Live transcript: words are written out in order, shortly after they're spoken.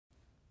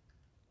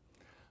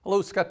Hello,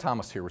 Scott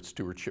Thomas here with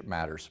Stewardship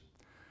Matters.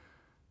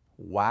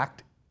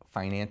 Whacked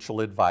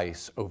financial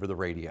advice over the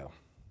radio.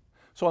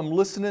 So I'm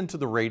listening to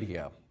the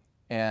radio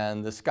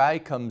and this guy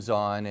comes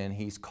on and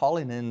he's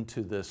calling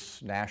into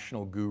this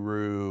national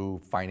guru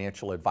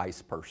financial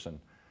advice person.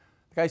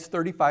 The guy's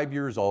 35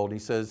 years old. He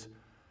says,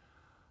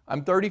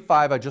 I'm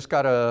 35, I just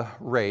got a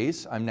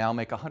raise. I now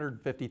make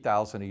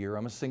 $150,000 a year.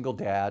 I'm a single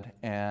dad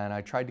and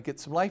I tried to get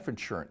some life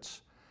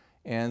insurance.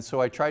 And so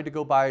I tried to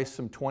go buy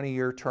some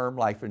 20-year term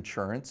life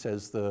insurance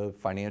as the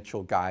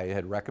financial guy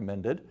had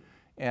recommended.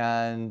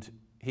 And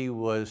he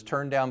was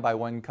turned down by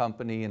one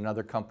company, and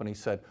another company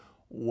said,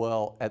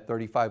 well, at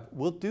 35,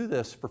 we'll do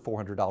this for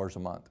 $400 a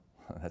month.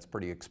 That's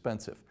pretty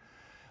expensive.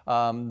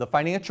 The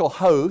financial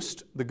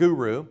host, the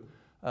guru,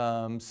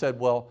 said,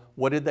 well,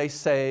 what did they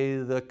say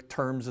the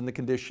terms and the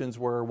conditions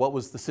were? What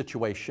was the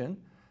situation?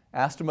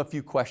 Asked him a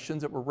few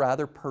questions that were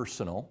rather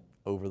personal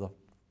over the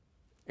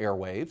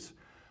airwaves.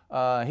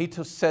 He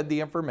just said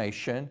the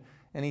information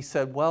and he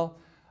said, well,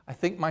 I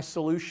think my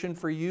solution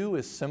for you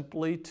is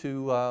simply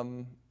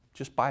to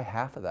just buy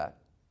half of that.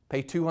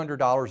 Pay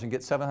 $200 and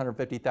get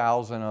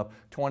 $750,000 of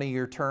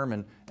 20-year term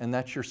and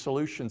that's your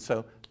solution.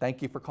 So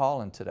thank you for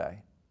calling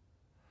today.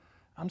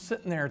 I'm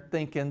sitting there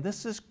thinking,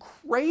 this is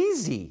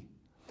crazy.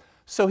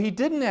 So he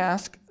didn't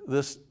ask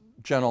this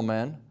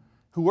gentleman,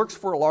 who works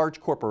for a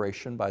large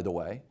corporation, by the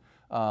way,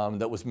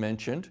 that was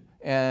mentioned,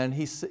 and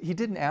he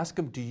didn't ask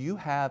him, do you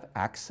have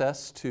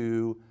access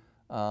to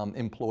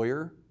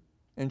employer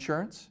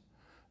insurance?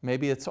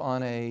 Maybe it's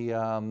on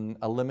a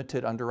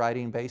limited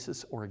underwriting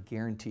basis or a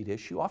guaranteed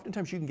issue.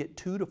 Oftentimes you can get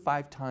 2 to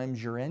 5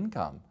 times your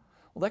income.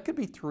 Well, that could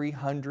be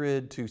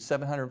 $300,000 to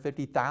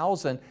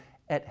 $750,000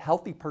 at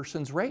healthy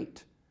person's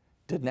rate.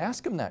 Didn't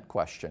ask him that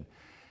question.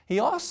 He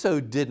also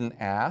didn't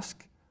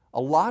ask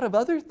a lot of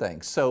other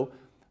things. So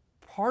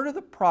part of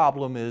the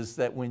problem is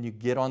that when you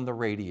get on the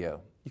radio,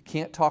 you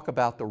can't talk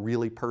about the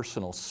really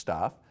personal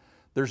stuff.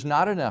 There's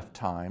not enough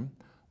time.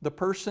 The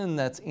person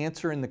that's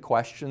answering the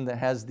question that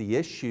has the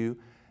issue,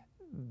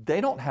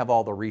 they don't have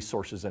all the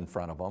resources in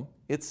front of them.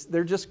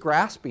 They're just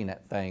grasping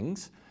at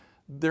things.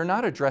 They're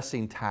not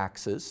addressing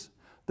taxes.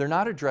 They're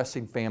not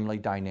addressing family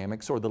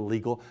dynamics or the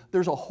legal.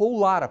 There's a whole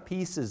lot of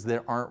pieces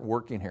that aren't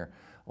working here.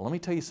 Well, let me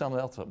tell you something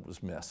else that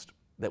was missed,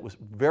 that was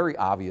very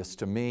obvious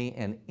to me,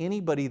 and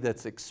anybody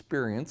that's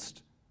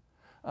experienced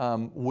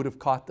would have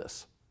caught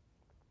this.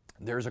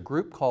 There's a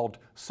group called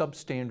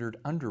substandard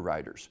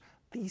underwriters.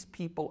 These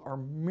people are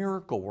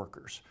miracle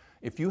workers.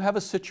 If you have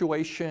a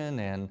situation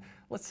and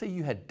let's say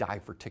you had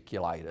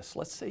diverticulitis,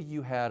 let's say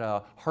you had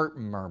a heart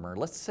murmur,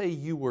 let's say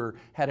you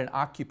had an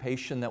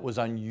occupation that was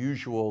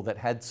unusual that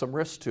had some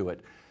risk to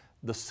it,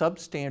 the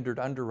substandard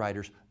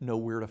underwriters know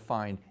where to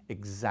find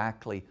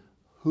exactly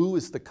who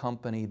is the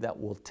company that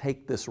will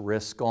take this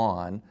risk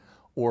on,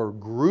 or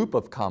group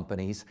of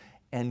companies,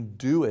 and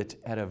do it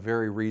at a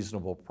very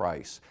reasonable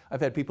price. I've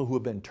had people who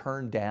have been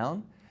turned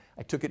down.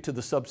 I took it to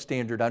the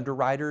substandard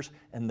underwriters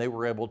and they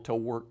were able to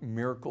work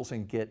miracles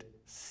and get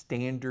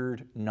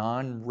standard,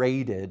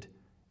 non-rated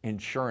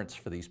insurance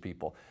for these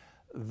people.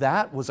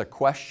 That was a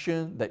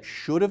question that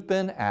should have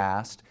been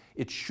asked,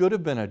 it should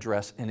have been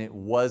addressed, and it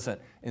wasn't.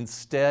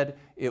 Instead,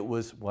 it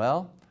was,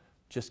 well,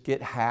 just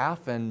get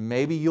half and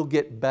maybe you'll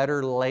get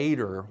better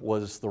later,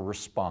 was the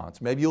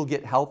response. Maybe you'll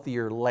get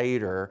healthier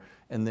later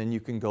and then you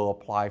can go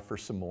apply for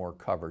some more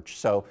coverage.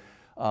 So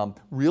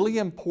really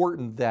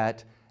important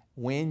that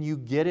when you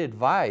get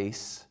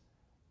advice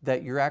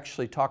that you're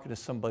actually talking to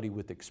somebody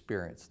with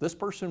experience. This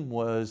person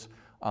was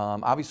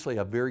obviously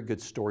a very good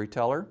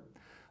storyteller.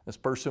 This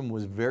person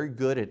was very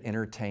good at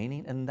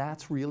entertaining, and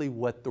that's really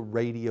what the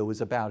radio is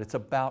about. It's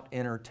about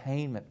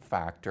entertainment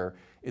factor.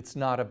 It's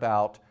not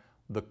about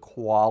the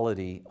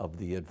quality of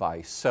the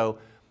advice. So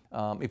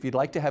if you'd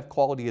like to have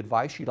quality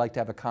advice, you'd like to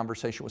have a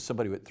conversation with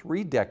somebody with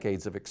 3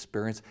 decades of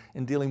experience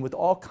in dealing with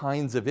all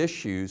kinds of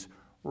issues,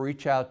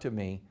 reach out to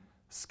me,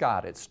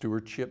 Scott at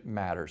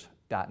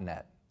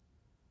stewardshipmatters.net.